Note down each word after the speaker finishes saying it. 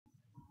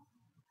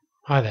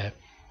Hi there,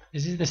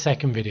 this is the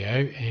second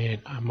video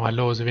in my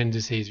Laws of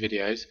Indices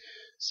videos,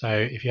 so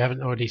if you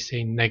haven't already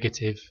seen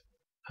negative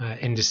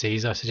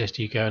indices, I suggest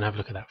you go and have a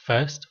look at that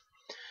first.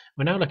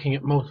 We're now looking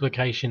at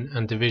multiplication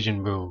and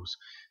division rules.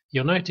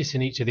 You'll notice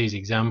in each of these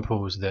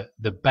examples that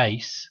the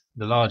base,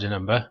 the larger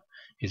number,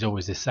 is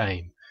always the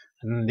same,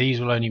 and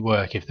these will only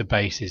work if the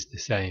base is the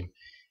same.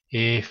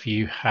 If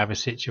you have a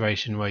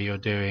situation where you're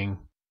doing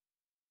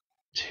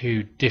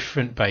two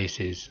different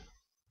bases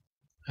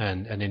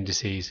and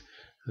indices,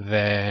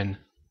 then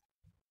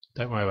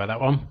don't worry about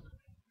that one,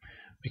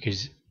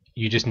 because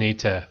you just need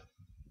to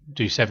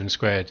do 7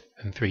 squared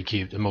and 3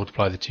 cubed and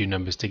multiply the two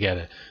numbers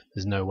together.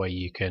 There's no way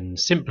you can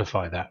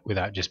simplify that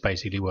without just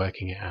basically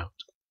working it out.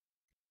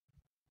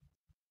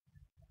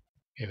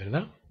 Get rid of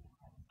that.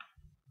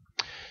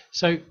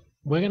 So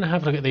we're going to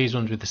have a look at these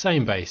ones with the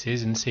same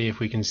bases and see if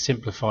we can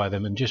simplify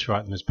them and just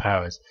write them as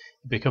powers.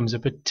 It becomes a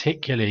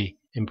particularly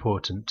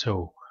important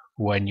tool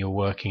when you're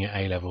working at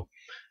A level,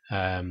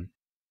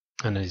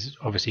 and it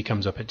obviously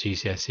comes up at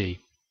GCSE.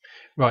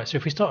 Right, so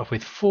if we start off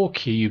with 4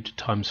 cubed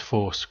times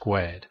 4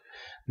 squared.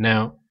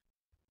 Now,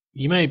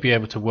 you may be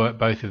able to work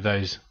both of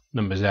those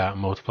numbers out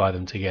and multiply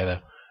them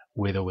together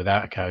with or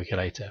without a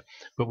calculator,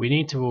 but we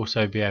need to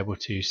also be able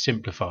to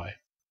simplify.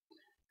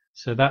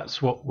 So that's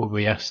what we'll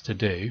be asked to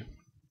do.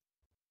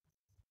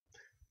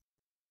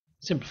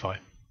 Simplify.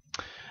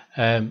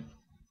 Now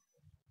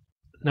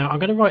I'm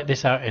going to write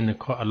this out in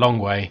quite a long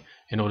way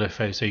in order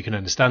so you can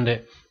understand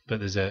it, but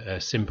there's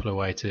a simpler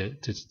way to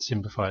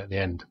simplify at the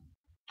end.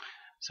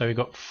 So we've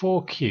got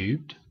 4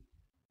 cubed,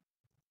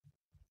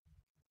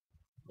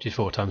 which is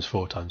 4 times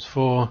 4 times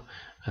 4,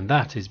 and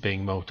that is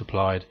being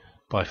multiplied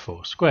by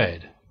 4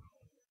 squared,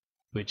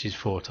 which is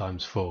 4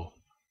 times 4.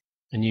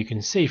 And you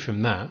can see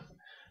from that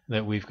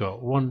we've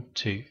got 1,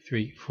 2,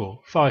 3, 4,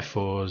 5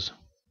 fours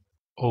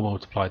all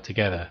multiplied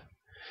together.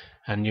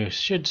 And you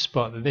should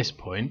spot at this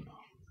point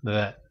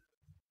that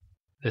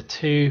the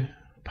two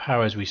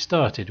powers we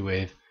started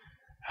with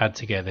add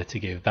together to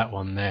give that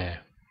one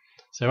there.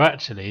 So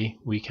actually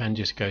we can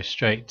just go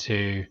straight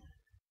to,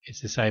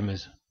 it's the same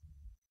as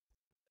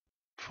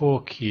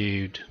 4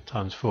 cubed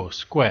times 4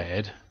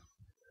 squared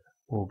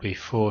will be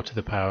 4 to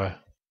the power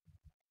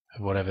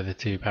of whatever the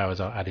two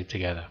powers are added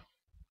together.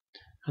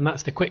 And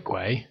that's the quick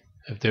way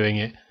of doing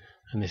it,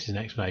 and this is an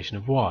explanation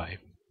of why.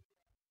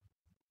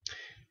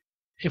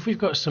 If we've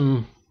got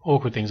some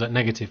awkward things like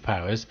negative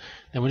powers,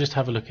 then we'll just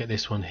have a look at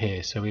this one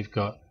here. So we've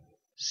got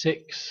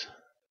 6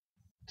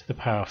 to the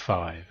power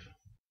 5.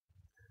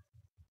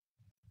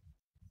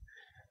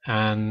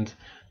 And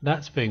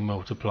that's being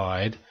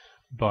multiplied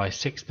by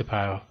 6 to the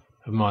power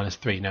of minus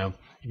 3. Now,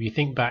 if you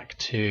think back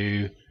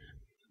to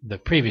the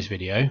previous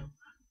video,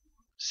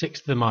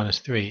 6 to the minus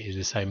 3 is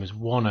the same as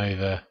 1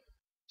 over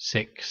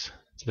 6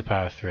 to the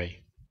power 3.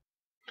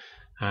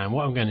 And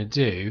what I'm going to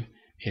do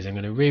is I'm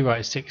going to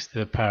rewrite 6 to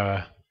the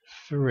power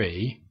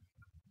 3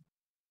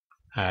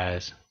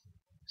 as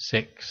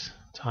 6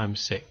 times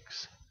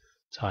 6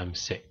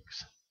 times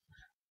 6.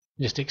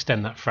 Just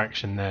extend that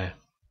fraction there.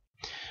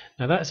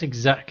 Now that's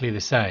exactly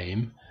the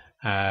same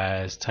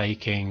as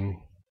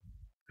taking,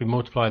 if we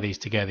multiply these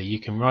together, you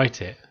can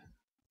write it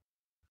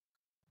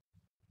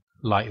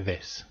like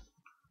this.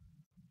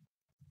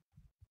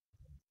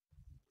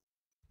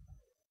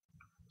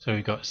 So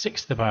we've got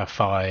 6 to the power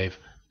 5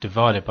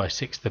 divided by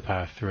 6 to the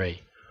power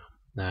 3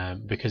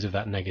 because of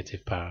that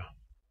negative power.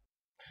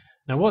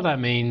 Now what that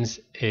means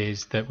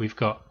is that we've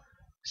got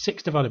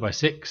 6 divided by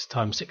 6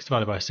 times 6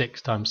 divided by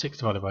 6 times 6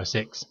 divided by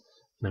 6, and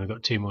then we've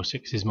got 2 more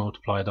 6's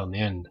multiplied on the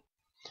end.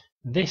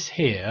 This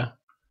here,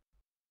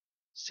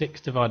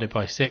 6 divided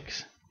by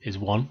 6 is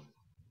 1,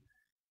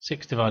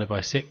 6 divided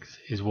by 6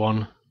 is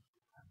 1,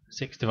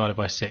 6 divided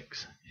by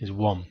 6 is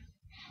 1.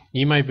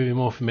 You may be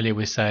more familiar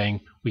with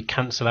saying we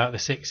cancel out the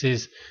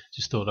 6's.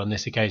 Just thought on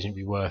this occasion it would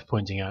be worth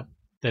pointing out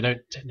they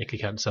don't technically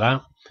cancel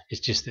out, it's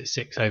just that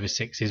 6 over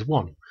 6 is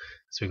 1.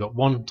 So we've got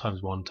 1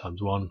 times 1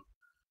 times 1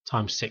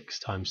 times 6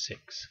 times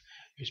 6,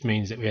 which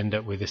means that we end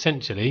up with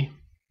essentially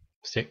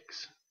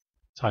 6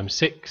 times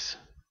 6,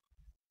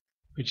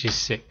 which is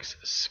 6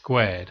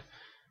 squared.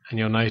 And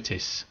you'll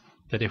notice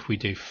that if we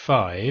do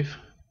 5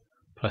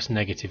 plus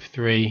negative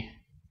 3,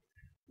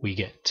 we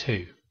get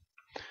 2.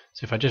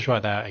 So if I just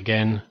write that out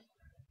again,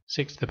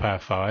 6 to the power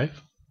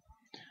 5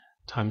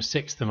 times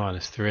 6 to the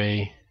minus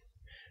 3,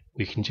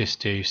 we can just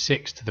do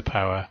 6 to the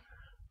power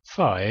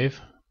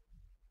 5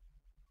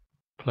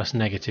 plus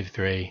negative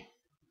 3,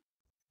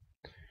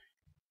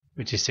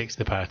 which is 6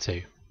 to the power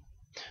 2.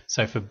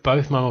 So for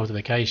both my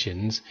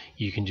multiplications,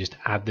 you can just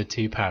add the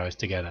two powers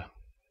together.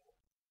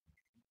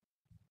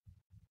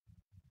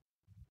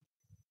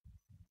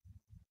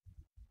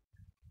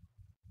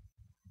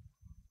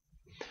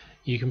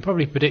 You can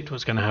probably predict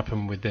what's going to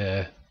happen with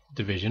the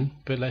division,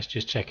 but let's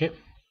just check it.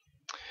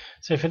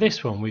 So for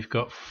this one, we've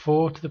got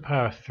 4 to the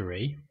power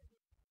 3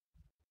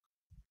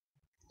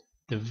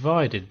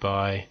 divided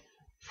by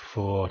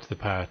 4 to the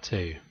power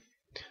 2.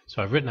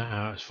 So I've written that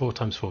out as 4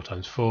 times 4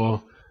 times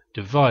 4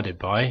 divided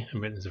by, and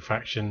written as a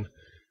fraction,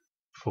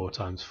 4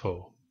 times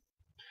 4.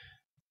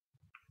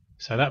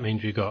 So that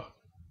means we've got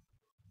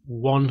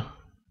 1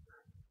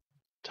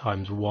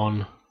 times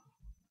 1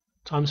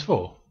 times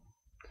 4.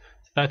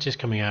 So that's just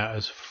coming out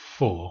as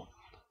 4,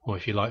 or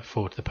if you like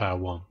 4 to the power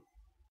 1.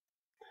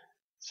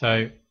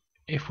 So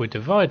if we're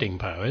dividing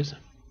powers,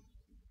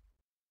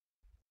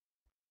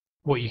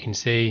 what you can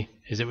see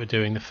is that we're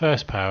doing the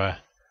first power,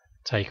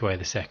 take away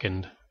the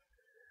second,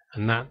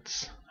 and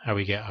that's how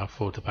we get our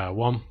 4 to the power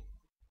 1,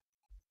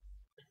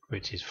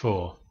 which is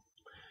 4.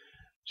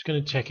 Just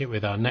going to check it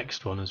with our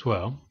next one as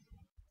well.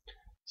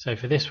 So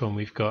for this one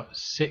we've got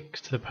 6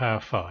 to the power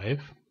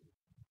 5,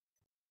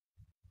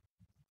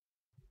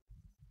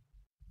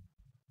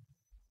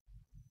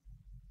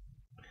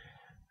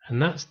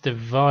 and that's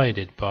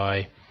divided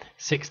by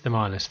 6 to the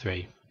minus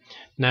 3.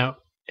 Now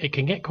it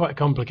can get quite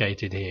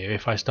complicated here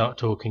if I start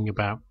talking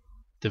about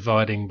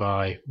dividing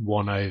by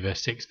 1 over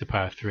 6 to the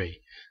power 3.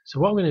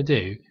 So what I'm going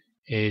to do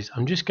is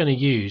I'm just going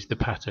to use the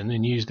pattern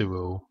and use the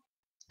rule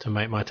to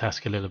make my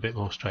task a little bit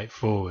more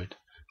straightforward.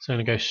 So I'm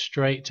going to go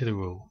straight to the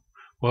rule.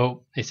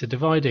 Well, it's a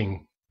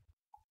dividing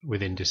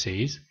with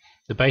indices.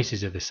 The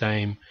bases are the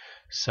same,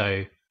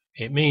 so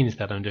it means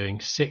that I'm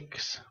doing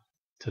 6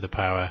 to the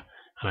power,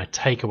 and I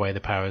take away the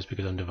powers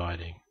because I'm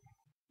dividing,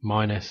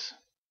 minus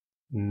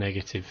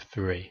negative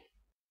 3.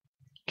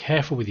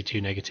 Careful with your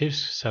two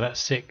negatives, so that's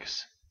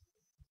 6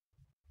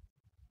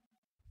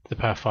 to the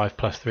power 5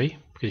 plus 3,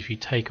 because if you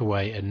take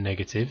away a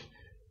negative,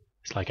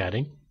 it's like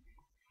adding.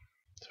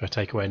 So if I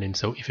take away an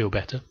insult, you feel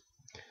better.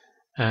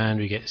 And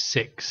we get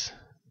 6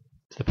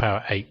 to the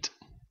power 8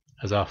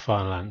 as our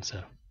final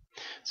answer.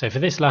 So for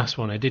this last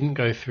one, I didn't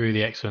go through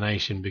the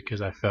explanation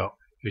because I felt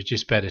it was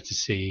just better to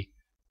see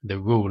the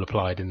rule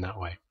applied in that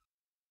way.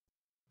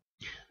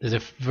 There's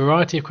a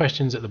variety of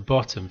questions at the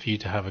bottom for you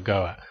to have a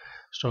go at. I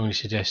strongly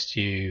suggest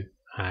you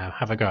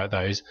have a go at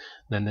those.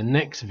 Then the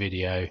next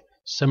video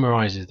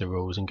summarizes the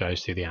rules and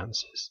goes through the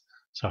answers.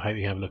 So I hope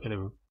you have a look at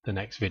the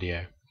next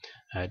video.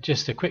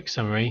 Just a quick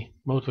summary: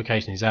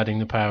 multiplication is adding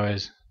the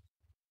powers,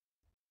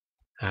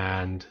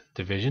 and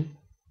division,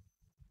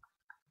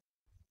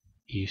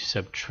 you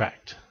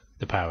subtract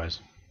the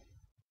powers.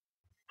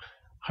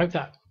 Hope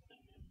that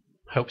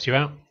helps you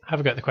out.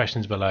 Have a go at the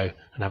questions below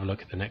and have a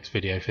look at the next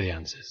video for the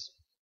answers.